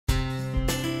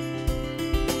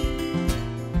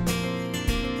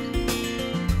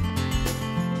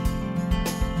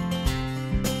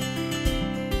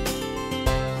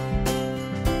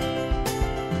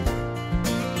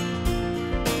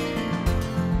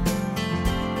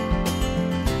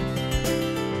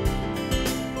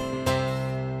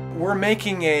we're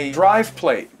making a drive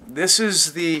plate. This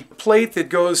is the plate that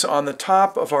goes on the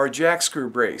top of our jack screw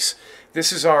brace.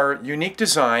 This is our unique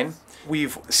design.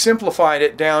 We've simplified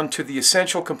it down to the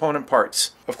essential component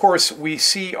parts. Of course, we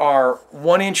see our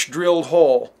 1-inch drilled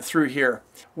hole through here.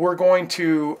 We're going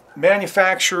to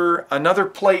manufacture another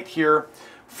plate here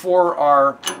for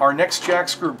our next jack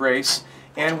screw brace,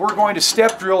 and we're going to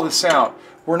step drill this out.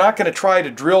 We're not going to try to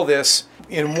drill this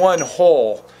in one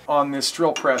hole on this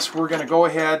drill press. We're going to go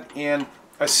ahead and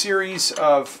a series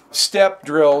of step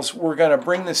drills, we're going to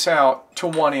bring this out to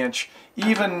 1 inch.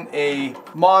 Even a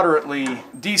moderately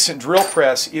decent drill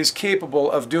press is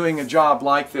capable of doing a job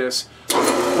like this.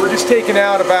 We're just taking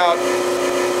out about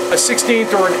a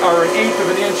 1/16 or an 1/8 of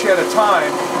an inch at a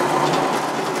time.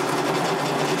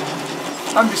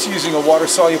 I'm just using a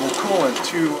water-soluble coolant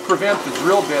to prevent the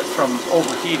drill bit from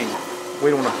overheating.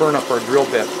 We don't want to burn up our drill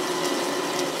bit.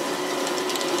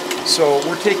 So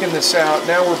we're taking this out.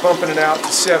 Now we're bumping it out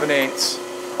to 7/8.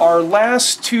 Our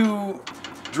last two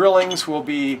drillings will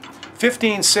be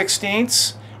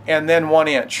 15/16 and then 1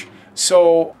 inch.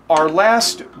 So our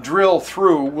last drill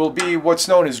through will be what's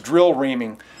known as drill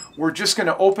reaming. We're just going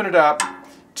to open it up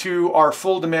to our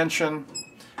full dimension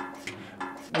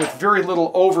with very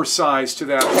little oversize to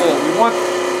that hole.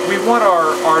 We want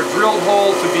our drilled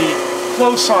hole to be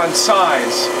close on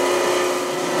size.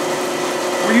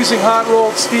 We're using hot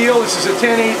rolled steel. This is a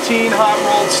 1018 hot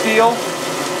rolled steel.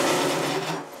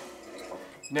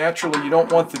 Naturally, you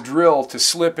don't want the drill to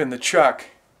slip in the chuck.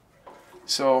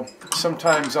 So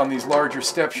sometimes on these larger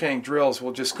step shank drills,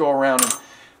 we'll just go around and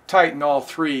tighten all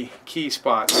 3 key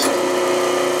spots.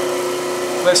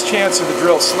 Less chance of the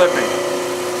drill slipping.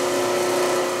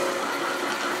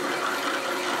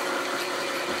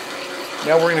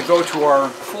 Now we're going to go to our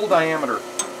full diameter.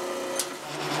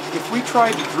 If we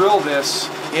tried to drill this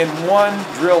in one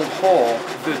drilled hole,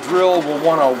 the drill will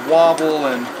want to wobble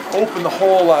and open the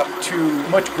hole up to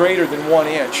much greater than 1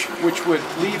 inch, which would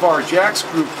leave our jack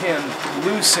screw pin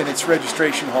loose in its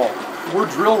registration hole. We're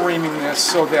drill reaming this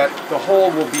so that the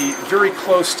hole will be very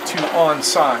close to on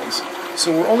size.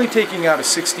 So we're only taking out a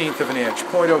 1/16 of an inch,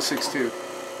 0.062.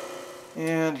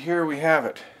 And here we have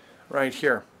it, right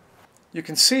here. You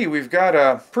can see we've got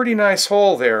a pretty nice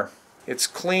hole there. It's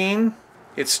clean,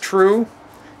 it's true,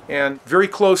 and very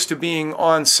close to being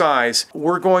on size.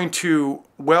 We're going to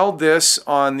weld this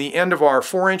on the end of our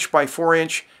 4-inch by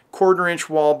 4-inch 1/4-inch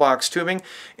wall box tubing,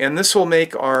 and this will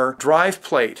make our drive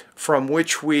plate from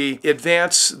which we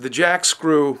advance the jack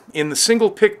screw in the single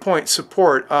pick point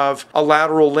support of a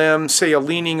lateral limb, say a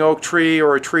leaning oak tree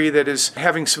or a tree that is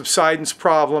having subsidence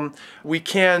problem. We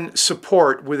can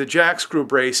support with a jack screw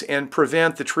brace and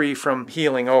prevent the tree from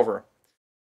heeling over.